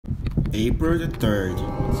April the 3rd,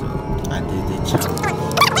 so I did the challenge.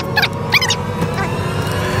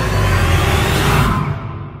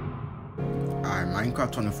 Alright,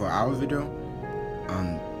 Minecraft 24-hour video.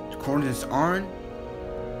 Coordinates on.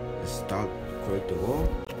 Let's start create the wall.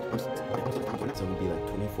 So it'll be like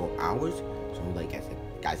 24 hours. So like I said,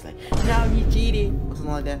 guys like, no, you cheated or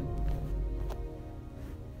something like that.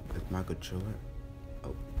 That's my controller.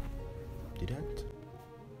 Oh, did that?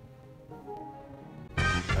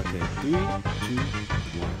 Okay, 3, 2, 1,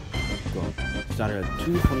 go. Started at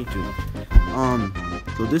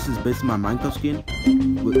 2:22. So this is basically my Minecraft skin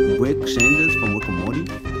with Rick Sanders from Rick and Morty.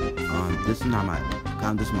 This is not my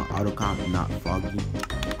account. This is my auto account, not Foggy.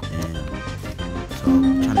 And so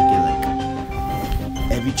I'm trying to get like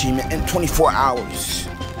every achievement in 24 hours.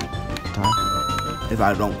 If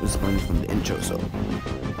I don't explain it from the intro, so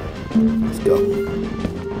let's go.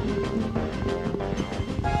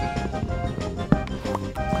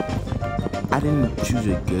 I didn't choose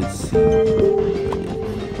a good scene.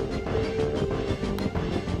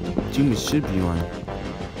 Jimmy should be on.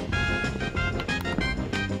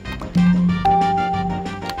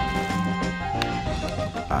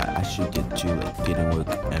 I should get to like getting work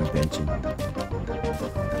and benching.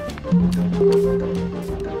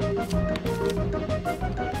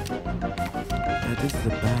 Yeah, this is the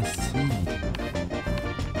best scene.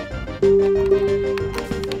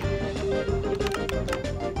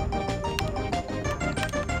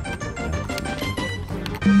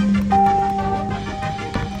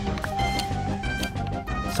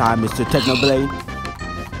 Sorry, Mr. Technoblade.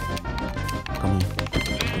 Come here.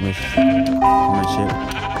 Come here. Come here, shit.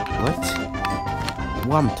 What?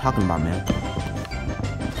 What am I talking about, man?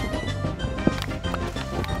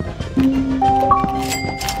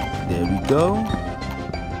 There we go.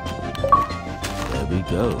 There we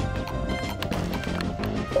go.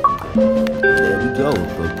 There we go.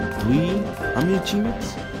 For 3, how many achievements?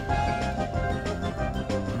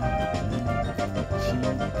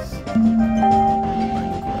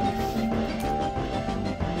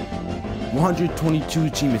 122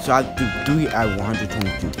 achievements, so I do 3 out of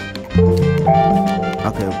 122.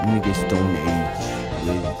 Okay, let me get Stone Age.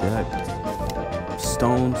 Where is that?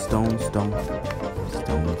 Stone.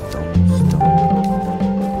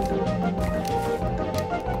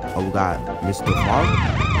 Oh, we got Mr. Mark.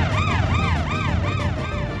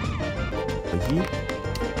 Right here.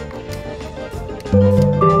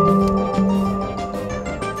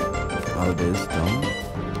 Oh, there's Stone.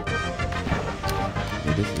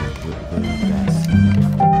 Yeah, this is really best.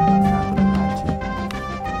 Not gonna lie to you.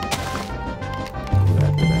 We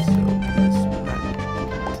got the best of this.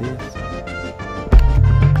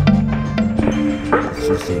 Let's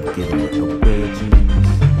just say getting a better genius.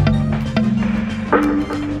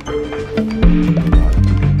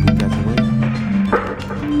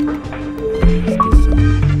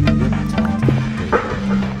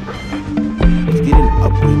 Let's get an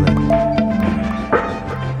upgrade like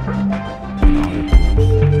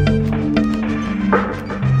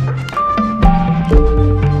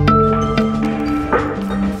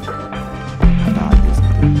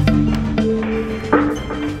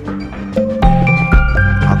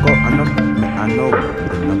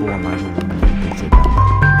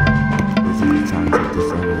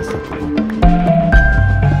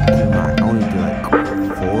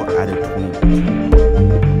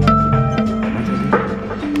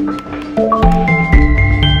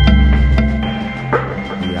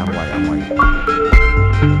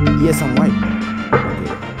yes, I'm white.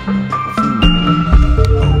 Okay.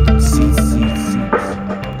 Oh, seats.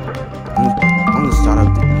 I'm gonna start up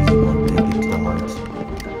the easy one, then get to the hearts.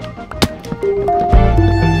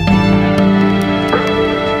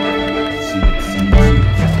 Seats.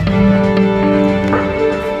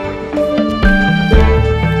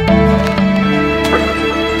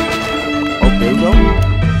 Okay, bro.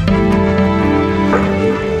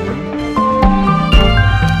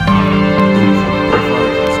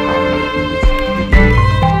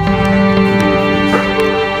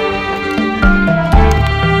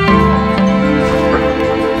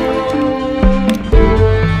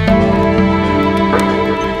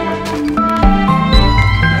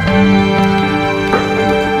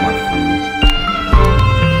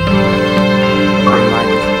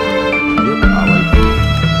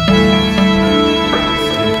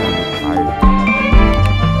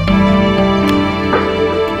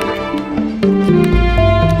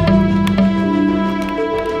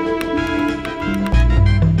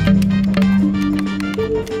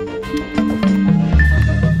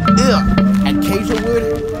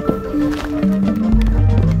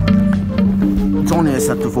 It's only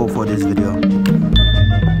acceptable for this video.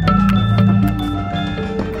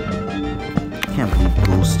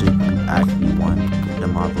 actually won the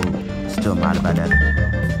Marvel. Still mad about that.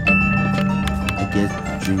 I guess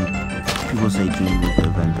people say Dream was the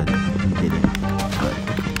event, but he didn't. But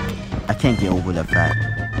I can't get over the fact.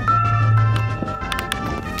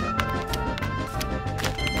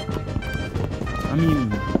 I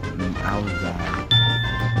mean, I was at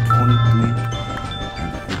 23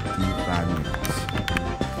 and 55 minutes.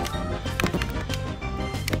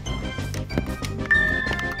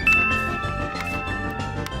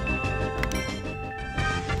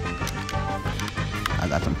 I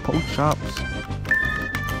got some pork chops.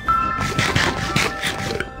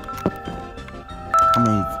 How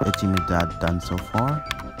many achievements that I've done so far?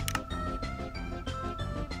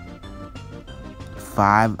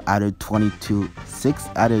 5 out of 22. 6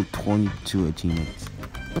 out of 22 achievements.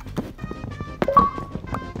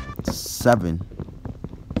 7.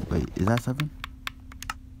 Wait, is that 7?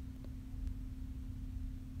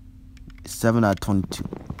 7 out of 22.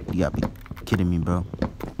 You gotta be kidding me, bro.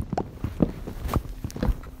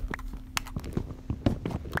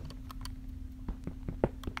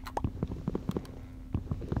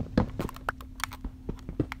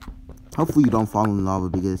 Hopefully you don't fall in lava,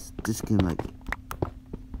 because this can like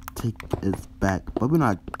take us back, but we're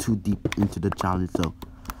not too deep into the challenge, so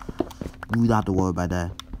we don't have to worry about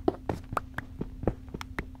that.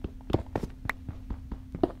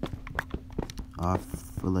 I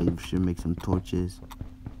feel like we should make some torches.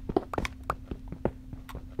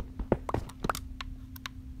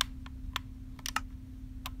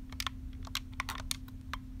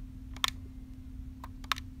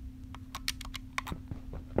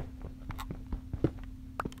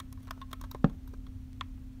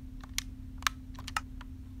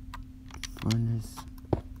 Furnace.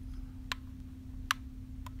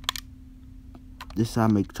 This I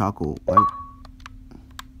make charcoal, right?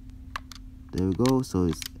 There we go. So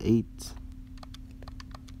it's 8.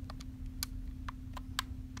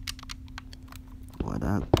 What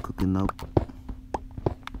that cooking up?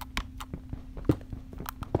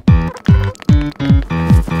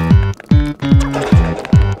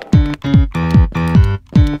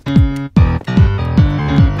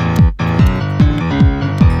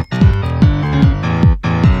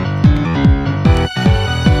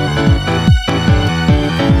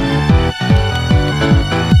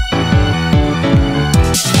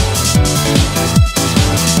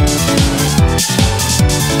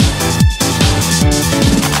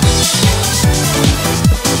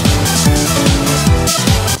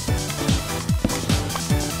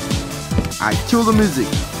 I kill the music.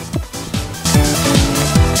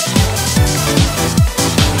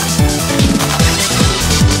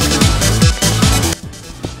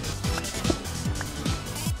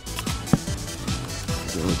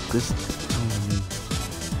 So this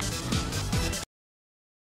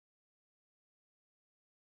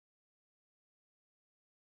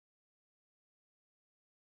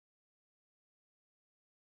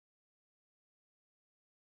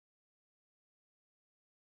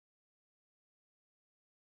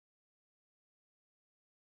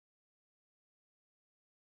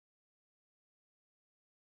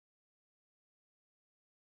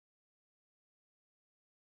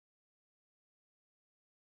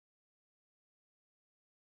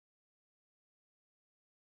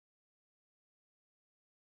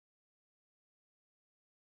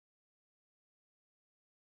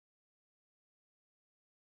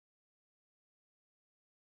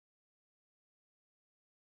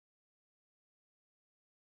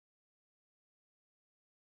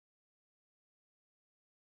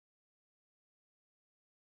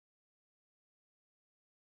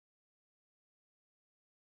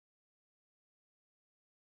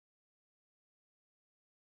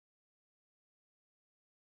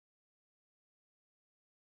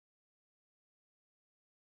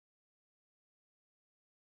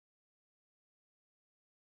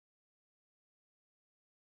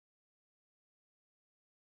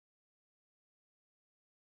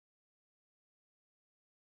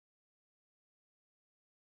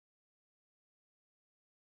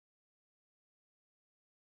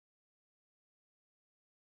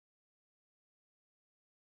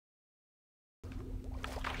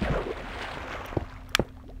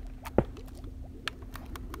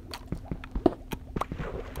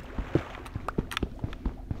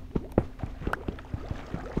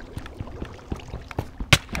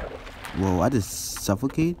Whoa, I just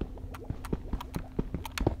suffocate?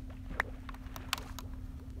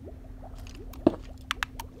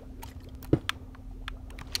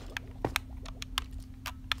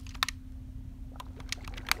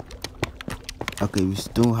 Okay, we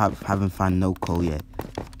still haven't found no coal yet.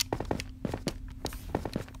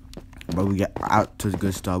 But we got out to the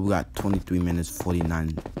good start. We got 23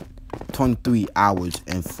 hours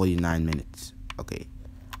and 49 minutes. Okay.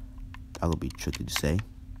 That would be tricky to say.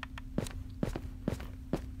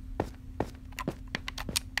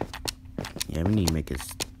 Yeah, we need to make it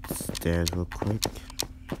stairs real quick.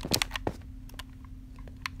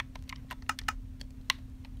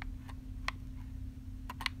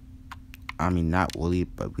 I mean, not really,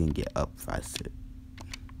 but we can get up faster.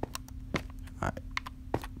 Alright.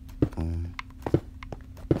 Boom.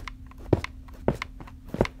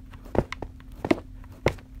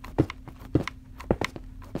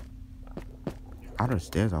 Out of the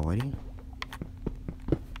stairs already?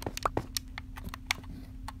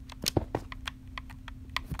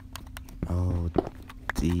 Oh,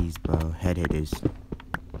 these, bro. Head hitters.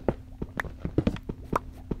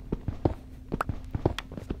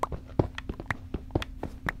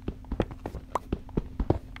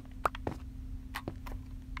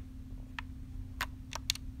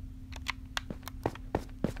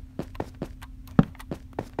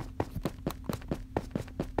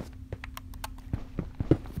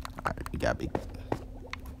 Alright, we got big.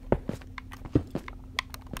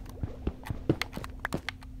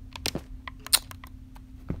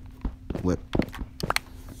 Whip.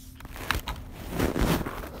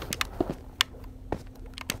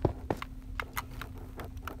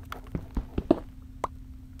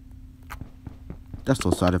 That's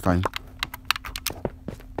so satisfying.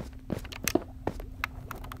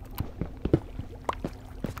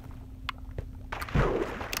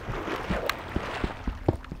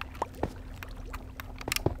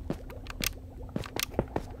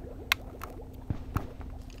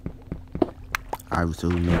 Alright, so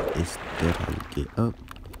we make this step how we get up.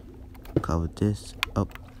 Cover this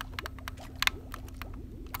up.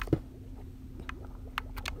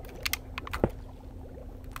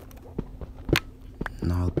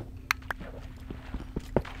 Now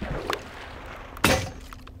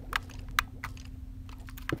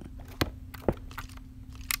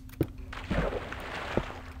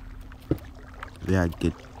we gotta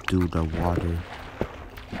get through the water.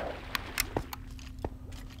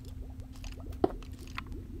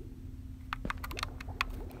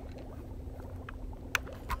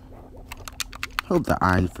 Hope the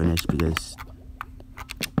iron finished because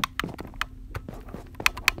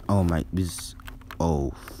oh my this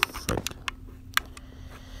oh frick.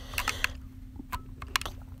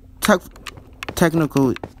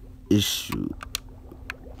 Technical issue.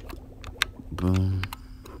 Boom.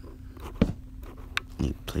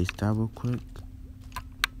 Need to place that real quick.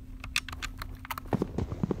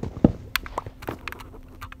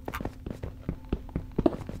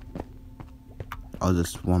 Oh,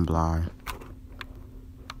 just one block.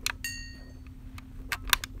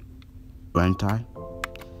 Burn tie.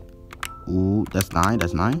 Ooh, that's 9.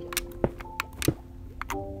 That's 9.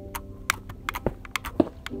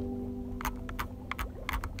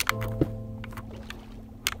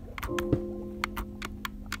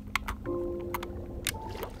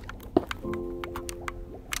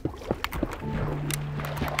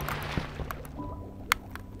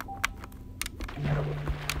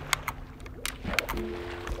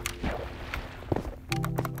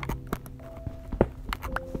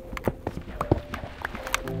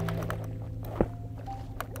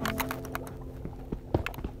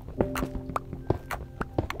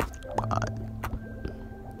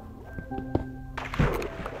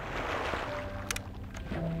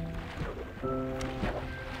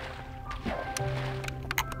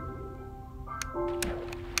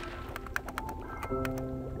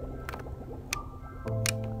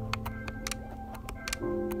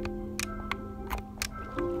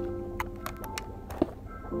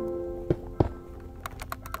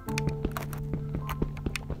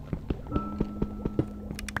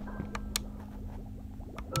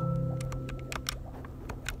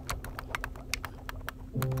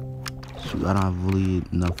 Shoot, I don't have really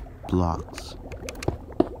enough blocks.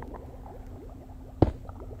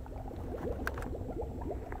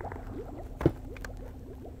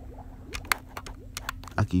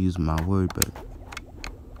 I could use my word, but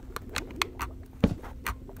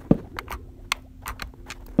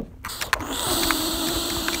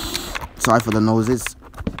sorry for the noses.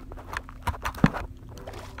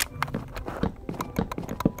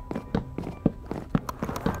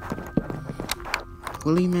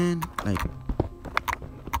 Really, man? Like,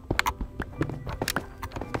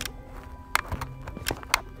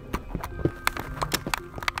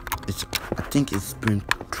 I think it's been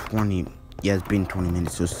 20. Yeah, it's been 20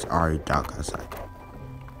 minutes. So it's already dark outside.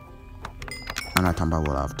 I'm not talking about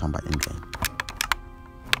what I'm talking about in game.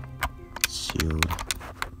 Shield.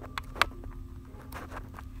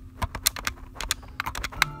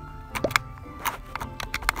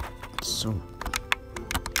 So.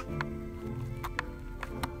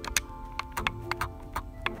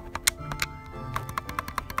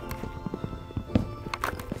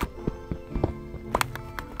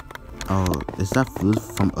 Oh, is that food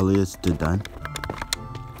from earlier still done?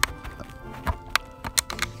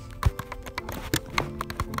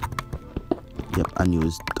 Yep, I knew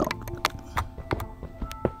it's dark.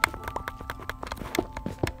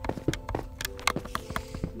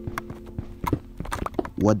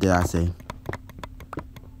 What did I say?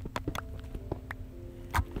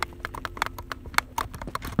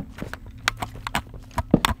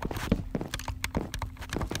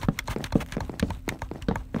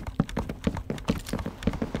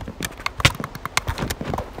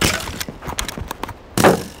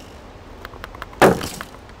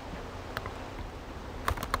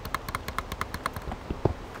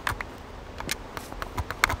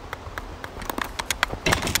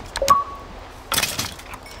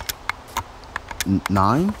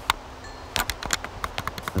 Nine?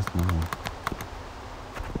 That's 9.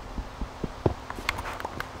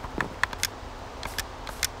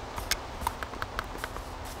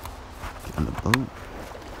 Get on the boat.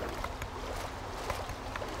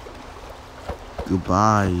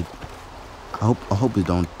 Goodbye. I hope it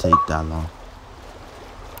don't take that long.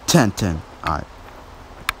 10. Alright.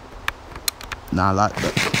 Nah, like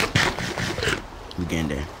we getting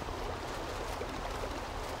there.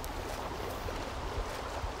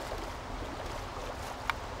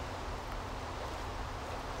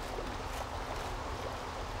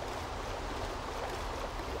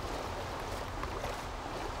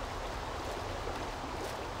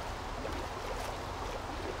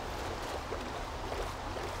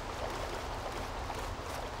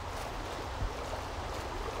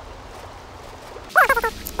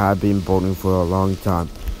 I've been boating for a long time.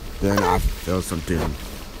 Then I feel something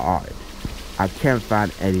odd. I can't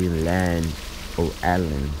find any land or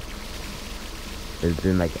island. It's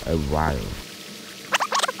been like a while.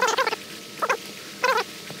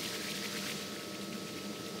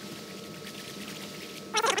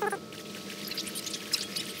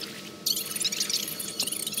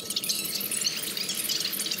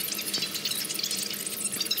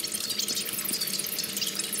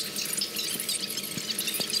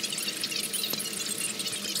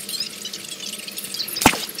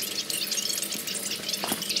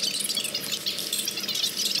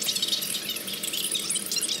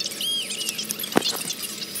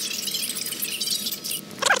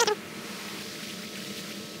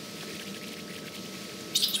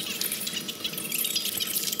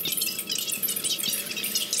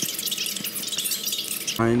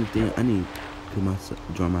 Anything I need to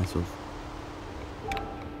join myself.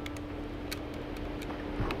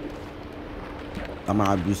 I'm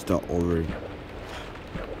gonna abuse the already.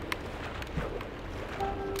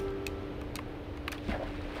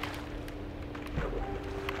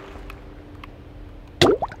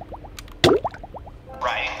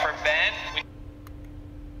 Writing for Ben.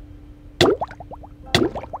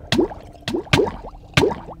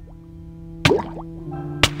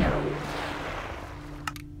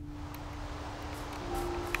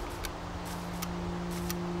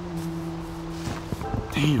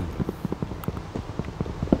 Damn.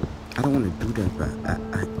 I don't want to do that, but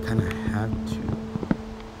I kind of have to.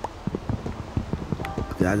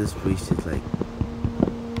 Okay, I just wasted like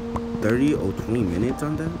 30 or 20 minutes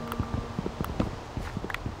on that.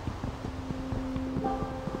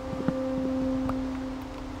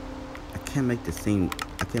 I can't make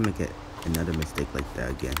another mistake like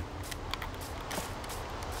that again.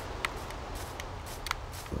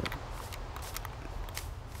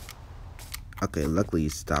 Okay, luckily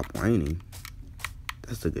it stopped raining.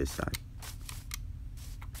 That's a good sign.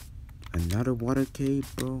 Another water cave,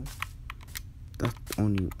 bro. That's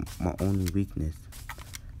my only weakness.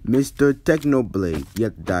 Mr. Technoblade. You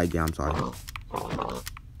have to die again, I'm sorry.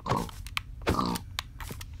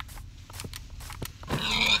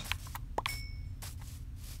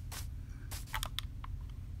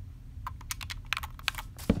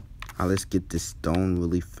 Let's get this stone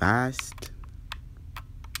really fast.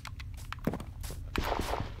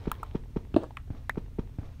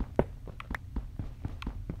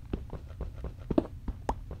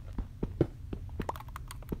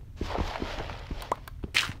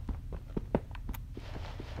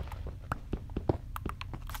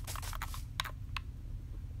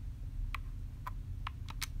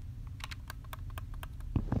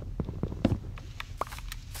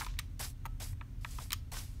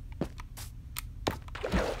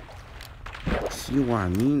 See what I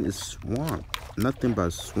mean? It's swamp. Nothing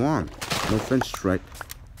but swamp. No offense, Shrek,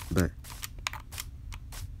 but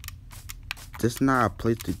this is not a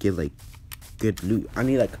place to get like good loot. I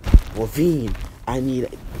need like ravine. I need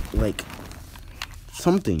like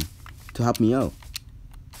something to help me out.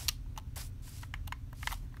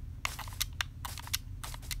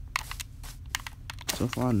 So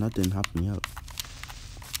far, nothing helped me out.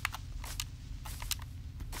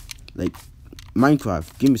 Like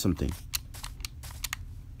Minecraft, give me something.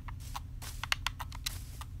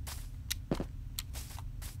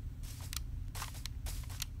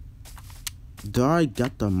 Do I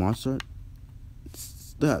get the monster?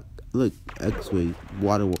 That look, X-ray,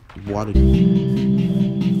 water.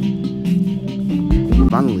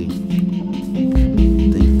 Finally,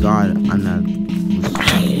 thank God I'm not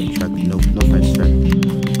no fresh track.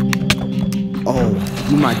 Oh,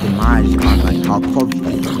 you might demise on like hardcore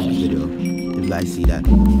video if I see that,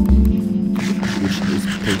 which is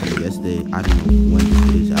posted yesterday. I don't know when this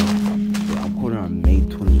video is out, but I'm recording on May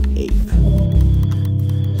 28th,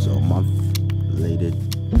 so a month later.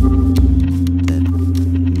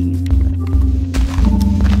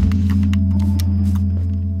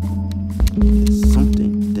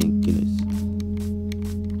 Something, thank goodness.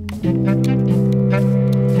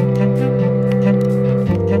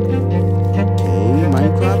 Okay,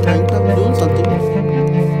 Minecraft, doing something.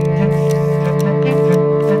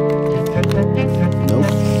 Nope.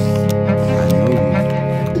 I know you.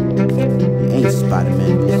 You ain't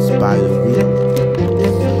Spider-Man, you're Spider-Man.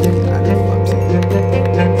 I know what I'm saying.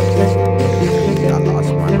 I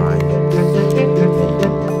lost my mind.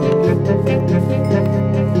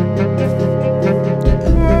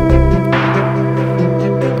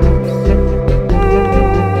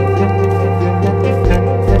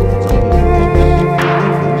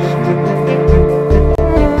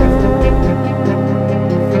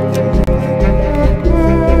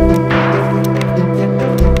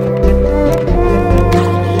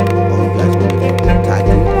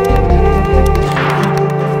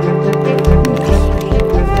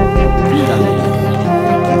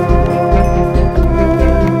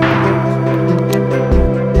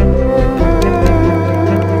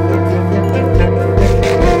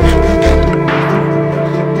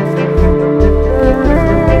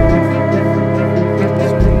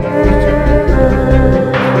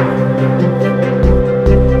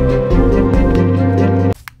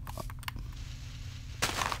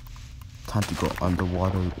 Time to go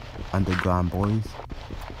underground, boys.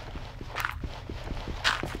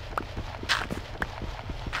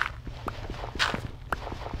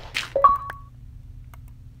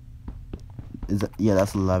 Is that, yeah,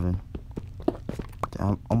 that's 11.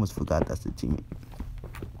 I almost forgot that's the teammate.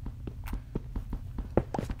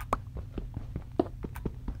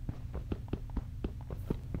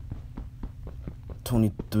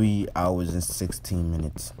 $23 hours and 16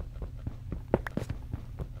 minutes.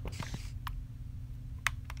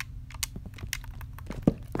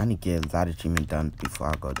 I need to get a lot of treatment done before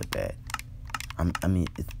I go to bed. I mean,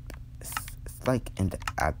 it's like in the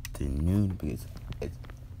afternoon because it's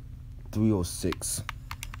 3:06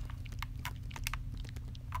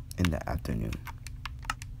 in the afternoon.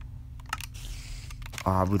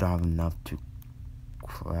 Oh, we don't have enough to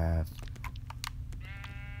craft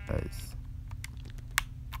us.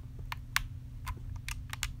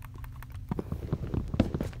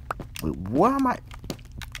 Wait, what am I?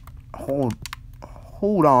 Hold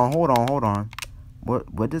on.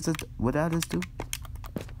 What does it? What does this do?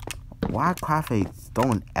 Why craft a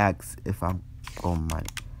stone axe if I'm going mining?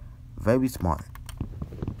 Very smart.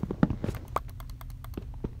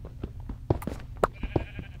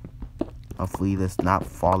 Hopefully that's not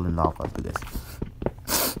falling off after this.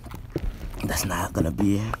 That's not gonna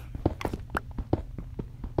be it.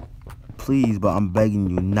 Please, but I'm begging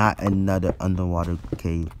you, not another underwater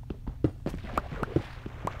cave.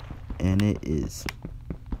 And it is.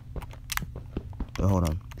 But hold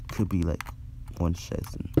on. It could be like one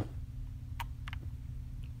session.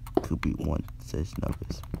 Could be one session of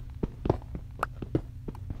this.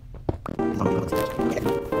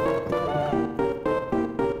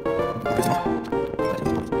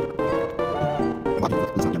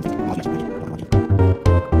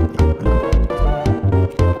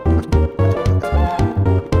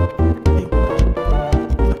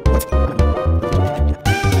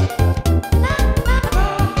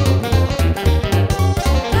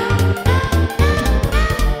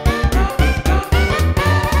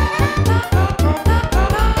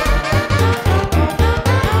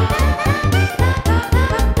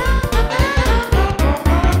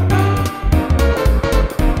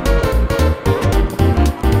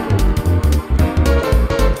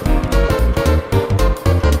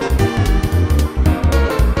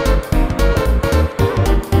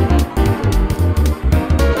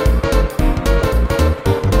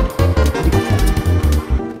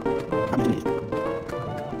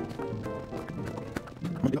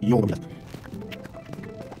 Yo.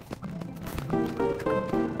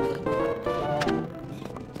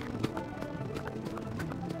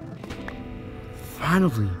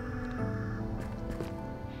 Finally.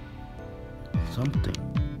 Something.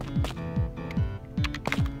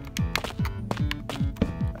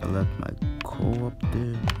 I left my coal up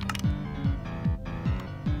there.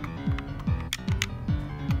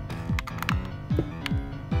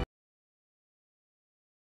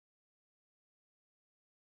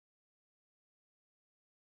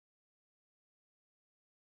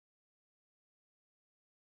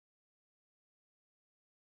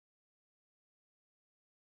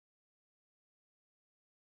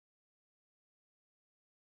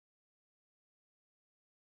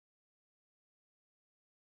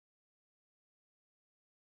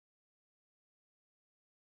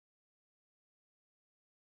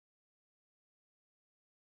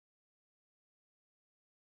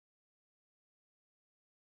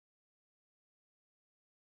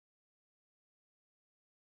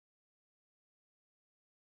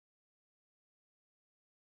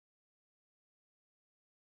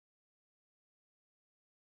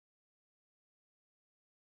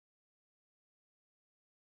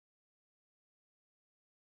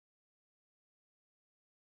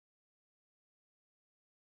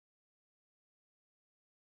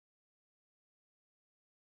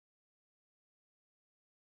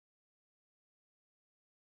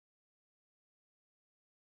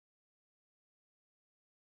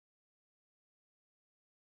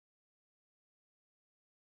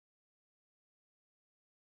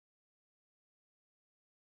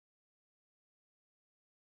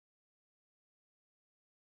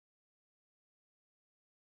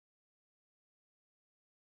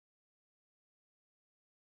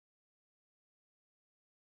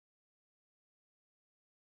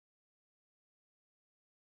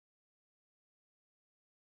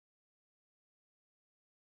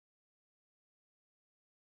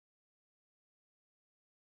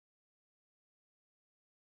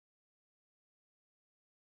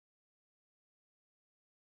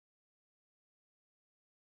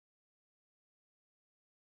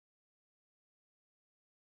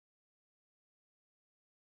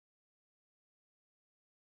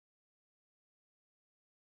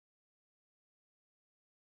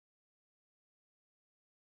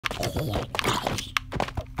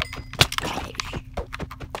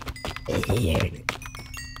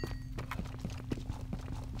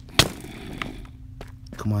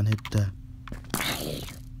 Come on, hit that.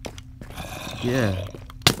 Yeah.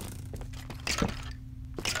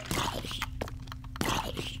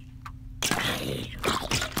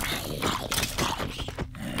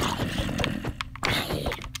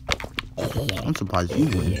 I'm surprised you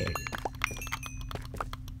win.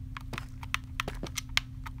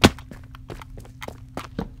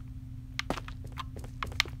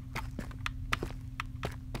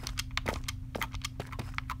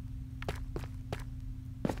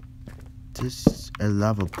 This is a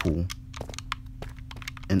lava pool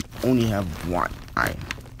and only have one eye.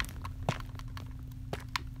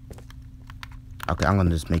 Okay, I'm gonna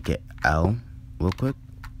just make it L real quick.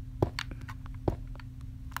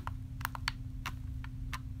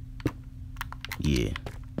 Yeah.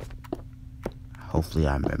 Hopefully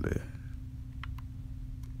I remember.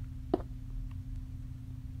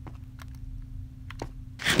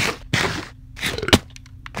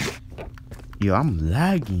 Yo, I'm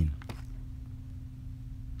lagging.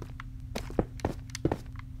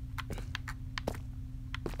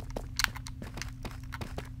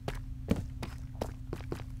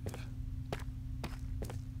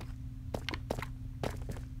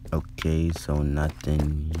 Okay, so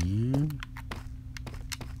nothing here.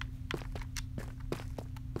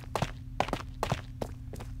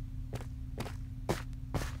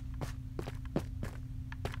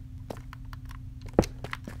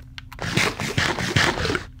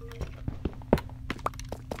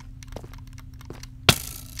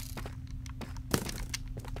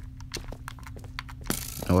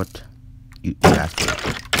 What? You asked it.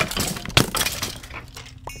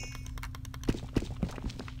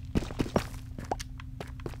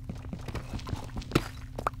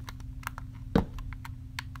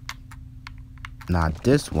 Not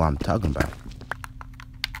this one I'm talking about.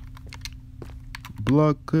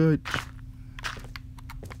 Blockage.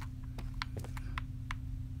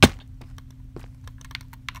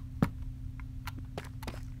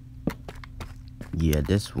 Yeah,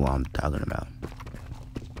 this one I'm talking about.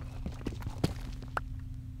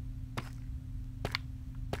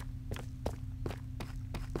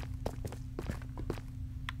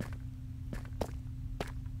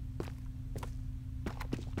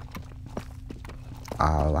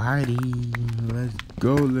 Alrighty, let's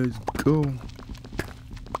go, let's go.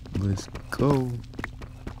 Let's go.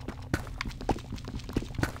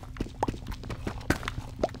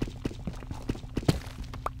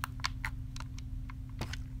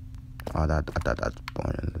 Oh, I thought that's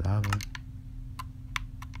boiling lava.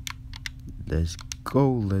 Let's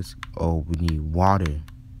go, let's. Oh, we need water.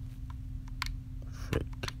 Frick.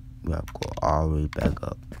 We have to go all the way back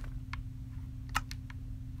up.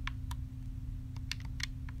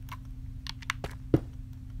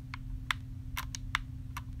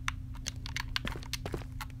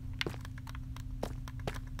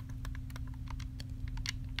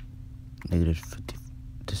 -50.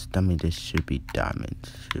 This dummy, this should be diamond.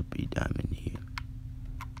 Should be diamond here.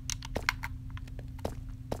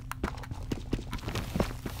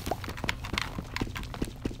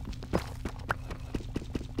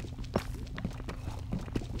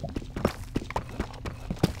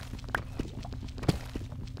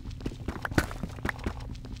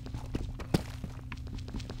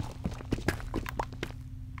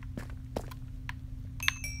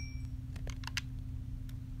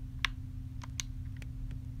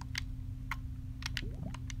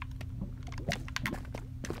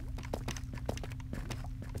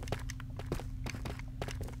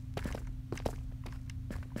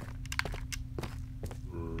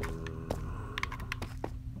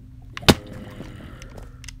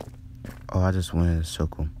 Oh, I just went in a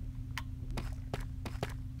circle.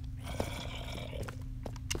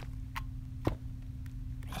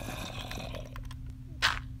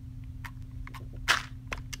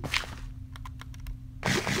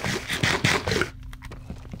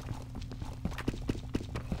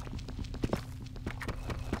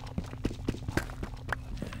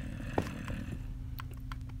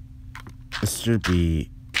 It should be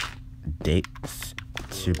dates.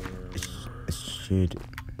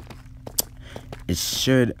 It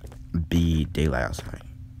should be daylight outside.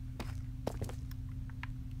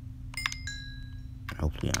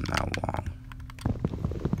 Hopefully I'm not wrong.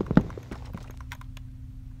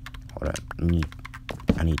 Hold on,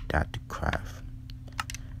 I need that to craft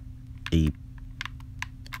a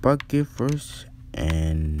bucket first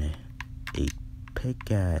and a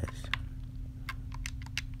pickaxe.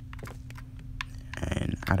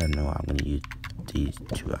 And I don't know, I'm gonna use these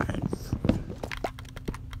 2 iron.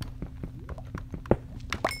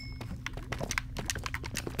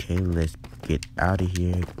 Okay, let's get out of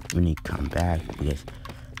here. We need to come back because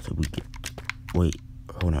so we get. Wait,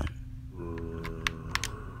 hold on.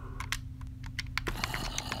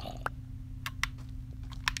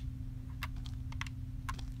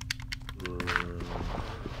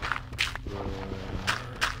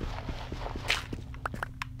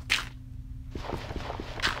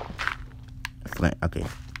 Flint. Okay.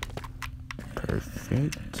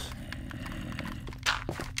 Perfect.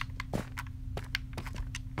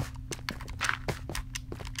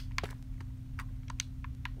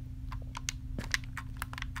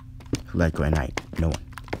 Like at night, no one.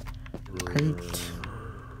 Right.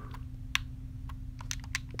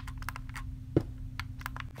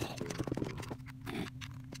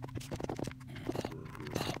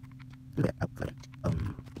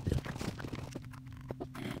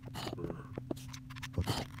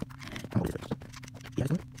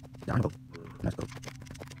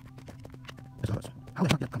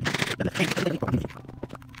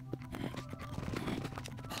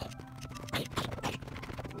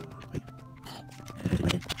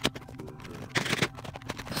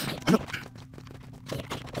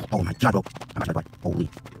 Oh my god, bro. I'm not holy. You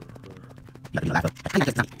gotta be alive, bro. I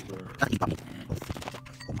just not. That's eat me.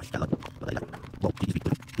 Oh my god, bro. Please be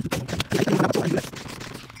good.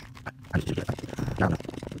 I just did it. No.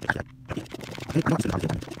 Okay, I'm not going to do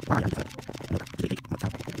it. Why are you?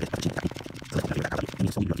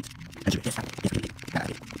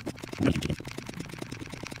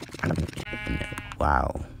 Wow.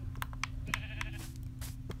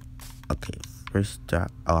 Okay, first oh,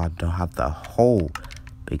 I don't have the hole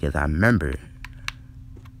because I remember.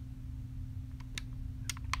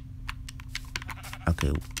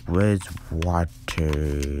 Okay, where's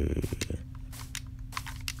water?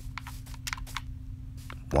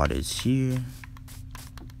 Water's here.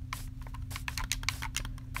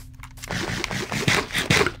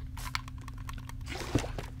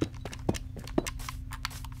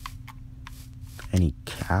 Any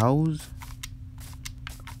cows?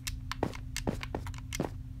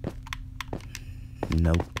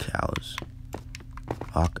 No cows.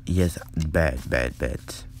 Oh, yes, bad.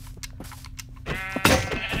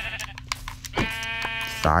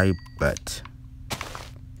 Sorry, but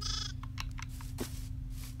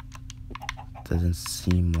doesn't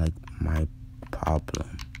seem like my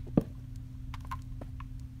problem.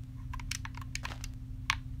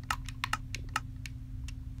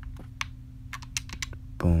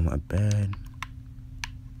 Boom, a bed.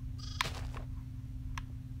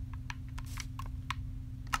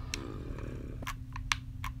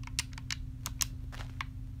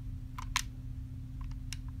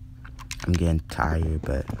 I'm getting tired,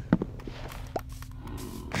 but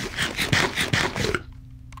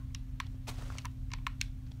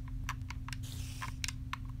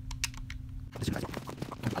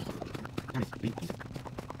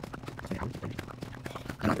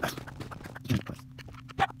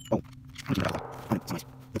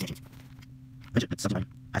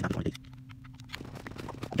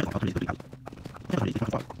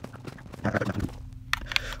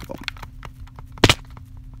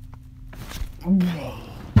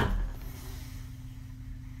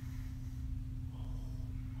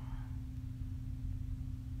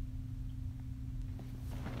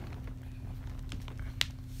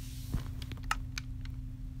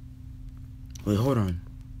wait, hold on.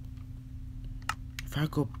 If I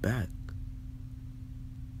go back,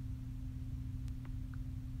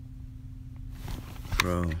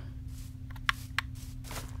 bro,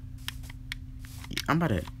 I'm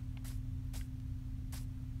about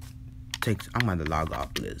to log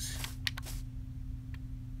off this.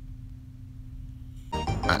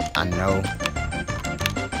 I know.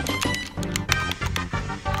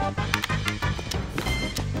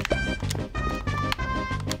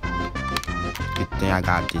 Good thing I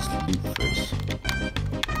got this loot first.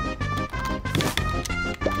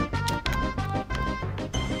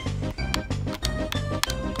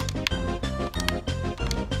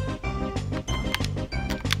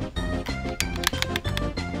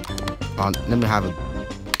 Let me have a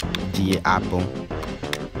G apple.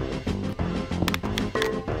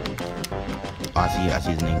 Oh, I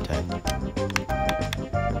see his name tag.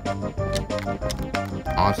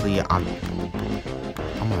 Honestly, I'm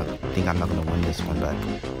not gonna win this one, but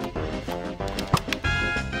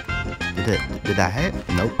did that hit?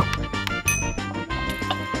 Nope.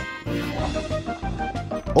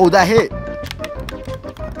 Oh, that hit!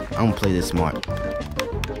 I'm gonna play this smart.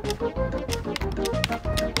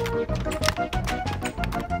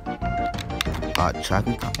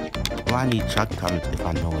 Tracking. Well, I need tracking comments if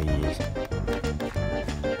I know what it is.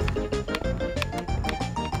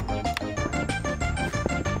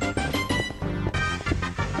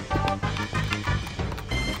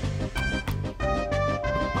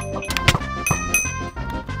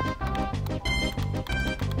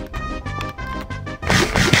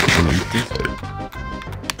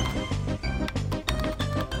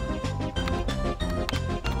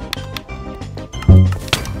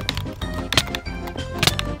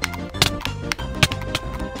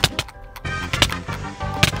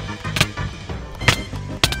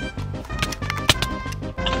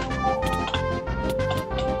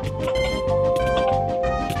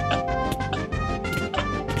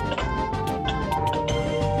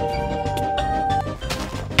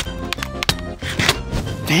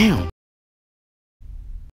 Damn.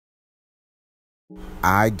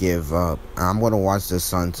 I give up. I'm gonna watch the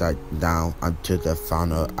sunset down until the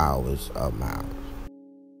final hours of my hours.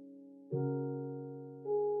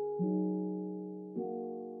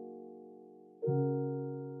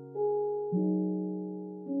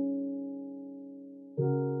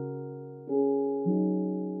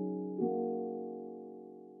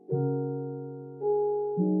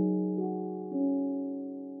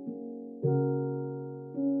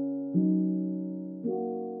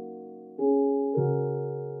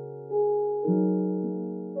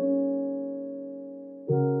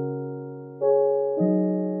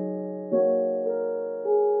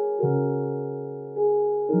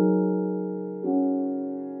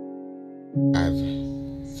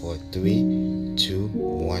 Four, 3, 2,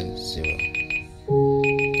 1, 0.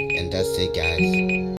 And that's it, guys.